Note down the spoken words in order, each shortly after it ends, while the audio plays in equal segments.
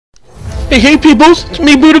Hey peoples, it's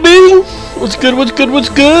me BuddhaBBuddhism. What's good, what's good, what's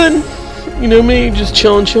good? You know me, just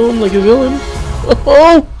chillin' like a villain.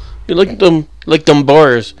 Oh, you like them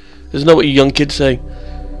bars. Isn't that what you young kids say?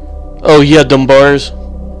 Oh yeah, dumb bars.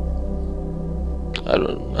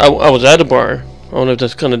 I was at a bar. I don't know if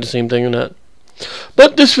that's kind of the same thing or not.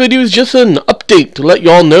 But this video is just an update to let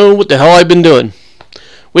y'all know what the hell I've been doing.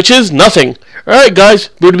 Which is nothing. Alright guys,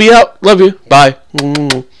 BuddhaBBuddhism out. Love you. Bye.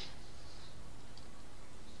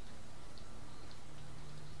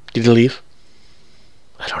 Did he leave?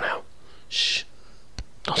 I don't know. Shh.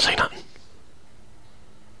 Don't say nothing.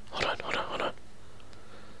 Hold on.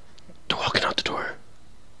 They're walking out the door.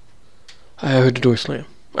 I heard the door slam.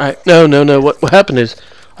 Alright, no. What happened is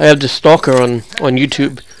I have this stalker on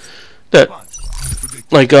YouTube that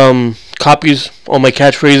copies all my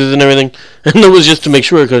catchphrases and everything. And it was just to make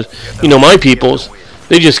sure, because you know my peoples,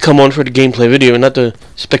 they just come on for the gameplay video and not the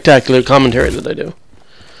spectacular commentary that I do.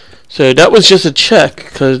 So that was just a check,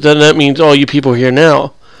 because then that means all you people here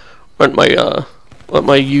now aren't my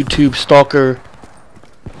YouTube stalker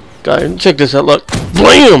guy. Check this out, look.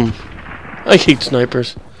 Blam! I hate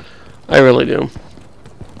snipers. I really do.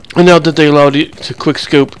 And now that they allowed you to quick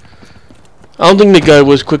scope, I don't think the guy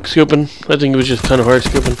was quick scoping. I think it was just kind of hard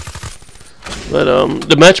scoping. But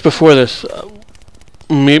the match before this,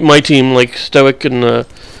 my team, like Stoic and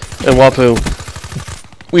Wapo,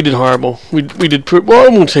 we did horrible. We did well. I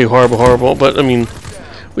won't say horrible, but I mean,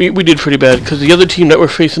 we did pretty bad, because the other team that we're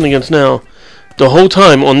facing against now, the whole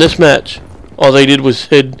time on this match, all they did was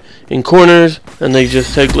hid in corners and they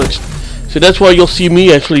just head glitched. So that's why you'll see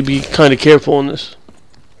me actually be kind of careful in this.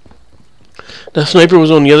 That sniper was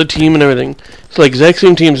on the other team and everything. It's like exact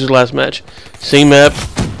same team as his last match, same map.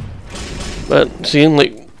 But seeing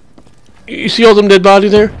like, you see all them dead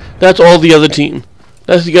bodies there? That's all the other team.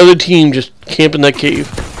 That's the other team just camping that cave.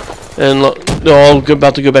 And look, they're all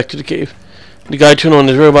about to go back to the cave. The guy turned on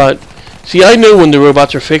his robot. See, I know when the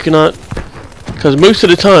robots are fake or not, because most of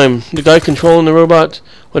the time, the guy controlling the robots,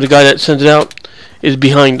 or the guy that sends it out, is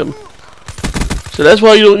behind them. So that's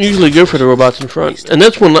why you don't usually go for the robots in front. And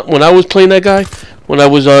that's when I was playing that guy, when I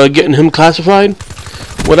was getting him classified,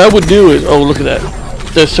 what I would do is, oh look at that.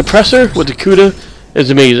 The suppressor with the CUDA is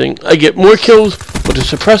amazing. I get more kills with the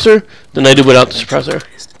suppressor than I do without the suppressor.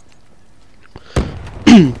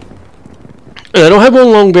 And I don't have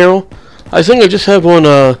one long barrel. I think I just have one.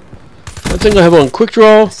 I think I have on quick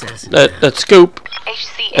draw, that scope,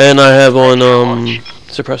 and I have on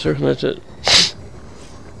suppressor. And that's it.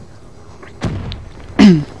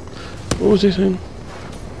 What was he saying?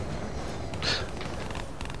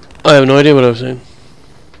 I have no idea what I was saying.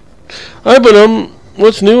 Alright, but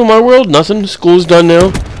what's new in my world? Nothing. School's done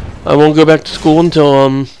now. I won't go back to school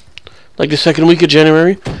until like the second week of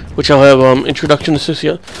January, which I'll have introduction to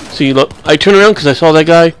sociology. See, look, I turned around because I saw that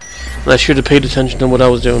guy, and I should have paid attention to what I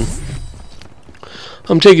was doing.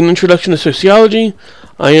 I'm taking introduction to sociology.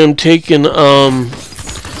 I am taking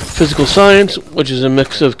physical science, which is a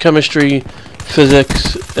mix of chemistry,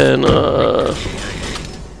 physics, and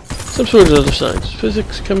some sort of other science.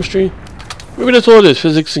 Physics, chemistry. Maybe that's all it is.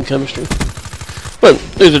 Physics and chemistry. But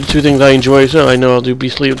those are the two things I enjoy, so I know I'll do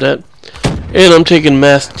beastly with that. And I'm taking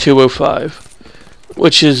Math 205,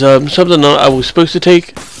 which is something that I was supposed to take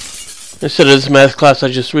instead of this math class I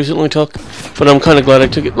just recently took. But I'm kind of glad I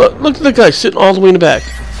took it. Look at the guy sitting all the way in the back.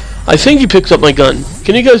 I think he picks up my gun.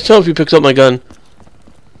 Can you guys tell if he picks up my gun?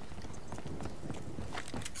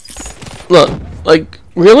 Look, like,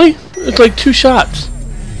 really? It's like 2 shots.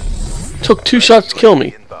 Took 2 shots to kill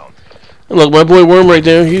me. And look, my boy Worm right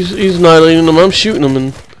there, he's annihilating him. I'm shooting him,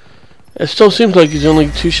 and it still seems like he's only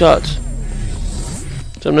 2 shots.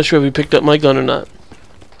 So I'm not sure if he picked up my gun or not.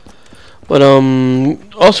 But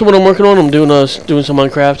also what I'm working on, I'm doing some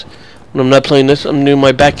Minecraft. When I'm not playing this, I'm doing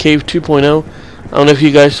my Batcave 2.0. I don't know if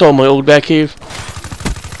you guys saw my old Batcave.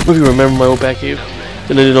 If you remember my old Batcave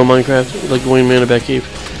that I did on Minecraft, like going man a Batcave.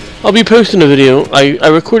 I'll be posting a video. I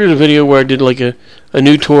recorded a video where I did like a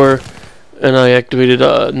new tour, and I activated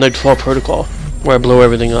Nightfall Protocol, where I blow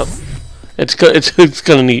everything up. It's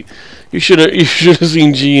kind of neat. You should have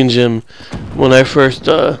seen G and Jim when I first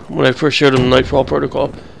showed them Nightfall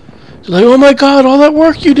Protocol. It's like, oh my god, all that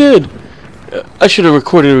work you did! I should have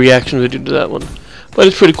recorded a reaction video to that one, but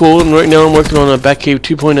it's pretty cool. And right now I'm working on a Batcave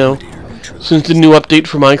 2.0 since the new update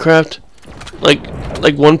for Minecraft, like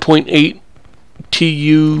 1.8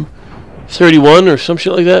 TU 31 or some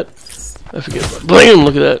shit like that. I forget. Blam!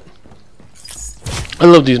 Look at that. I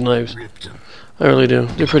love these knives. I really do.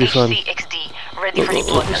 They're pretty fun.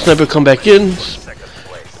 Sniper come back in.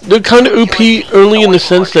 They're kind of OP early in the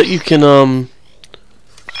sense that you can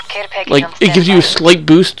Like, it gives you a slight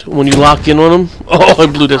boost when you lock in on them. Oh, I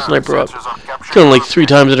blew that sniper up. Killed him like 3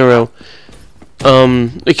 times in a row.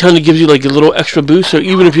 It kind of gives you like a little extra boost, so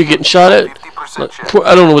even if you're getting shot at,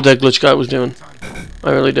 I don't know what that glitch guy was doing.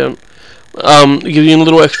 I really don't. It gives you a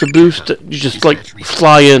little extra boost. You just like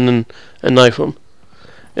fly in and knife them.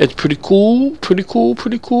 It's pretty cool, pretty cool,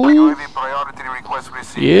 pretty cool.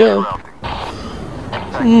 Yeah.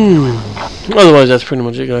 Otherwise, that's pretty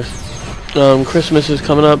much it, guys. Christmas is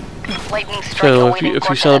coming up, so if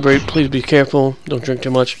you celebrate, please be careful. Don't drink too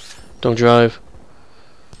much. Don't drive.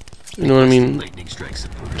 You know what I mean?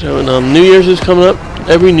 So, New Year's is coming up.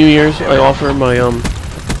 Every New Year's, I offer my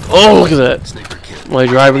oh, look at that! My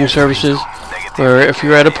driving services, where if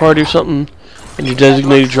you're at a party or something, and your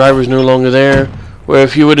designated driver is no longer there, where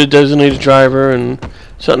if you were the designated driver and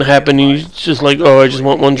something happened, and you just like, oh, I just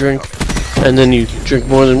want 1 drink, and then you drink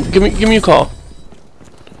more than, give me a call.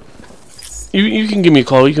 You can give me a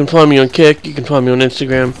call. You can find me on Kick. You can find me on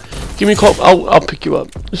Instagram. Give me a call. I'll pick you up.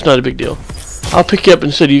 It's not a big deal. I'll pick you up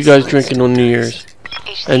instead of you guys drinking on New Year's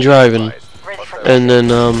and driving, and then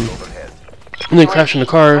crashing the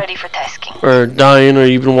car, or dying, or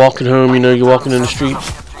even walking home. You know, you're walking in the street.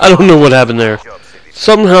 I don't know what happened there.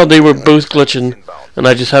 Somehow they were both glitching, and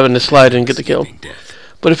I just happened to slide and get the kill.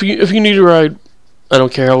 But if you need a ride, I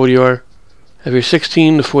don't care how old you are. If you're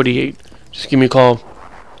 16 to 48, just give me a call.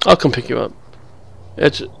 I'll come pick you up.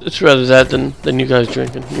 It's rather that than you guys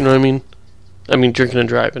drinking. You know what I mean? I mean drinking and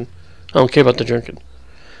driving. I don't care about the drinking.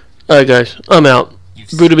 Alright guys, I'm out.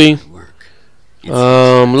 BuddhaBB.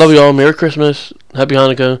 Love y'all. Merry Christmas. Happy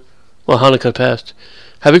Hanukkah. Well, Hanukkah passed.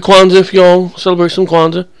 Happy Kwanzaa if y'all celebrate some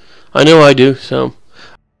Kwanzaa. I know I do, so